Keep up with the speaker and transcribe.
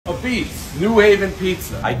A Beats, New Haven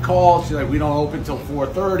Pizza. I called, she's like, we don't open till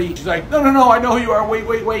 4:30. She's like, no, I know who you are, wait.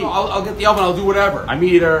 I'll get the oven, I'll do whatever. I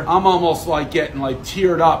meet her, I'm almost like getting like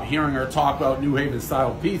teared up hearing her talk about New Haven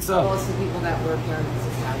style pizza. Most of the people that work here in this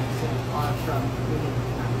establishment are from New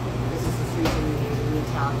Haven. This is the street in New Haven,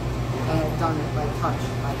 Newtown, and I've done it by touch,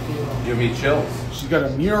 by feel. Give me chills. She's got a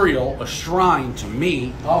mural, a shrine to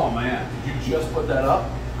me. Oh man, did you just put that up?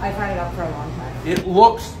 I've had it up for a long time. It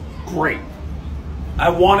looks great. I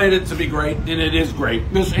wanted it to be great, and it is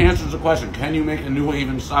great. This answers the question, can you make a New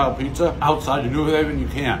Haven style pizza? Outside of New Haven, you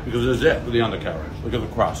can, because there's it with the undercarriage. Look at the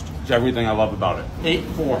crust. It's everything I love about it.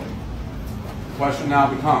 840. Question now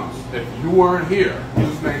becomes, if you weren't here,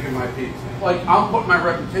 who's making my pizza? Like, I'm putting my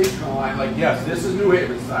reputation on the line, like, yes, this is New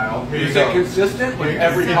Haven style. Is it consistent with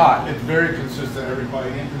every pot? It's very consistent, everybody.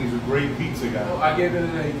 Anthony's a great pizza guy. So I gave it an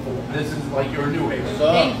 8-4. This is like your New Haven.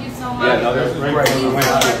 Thank you so much. Yeah, no, this is great.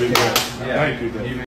 Thank you, Dave.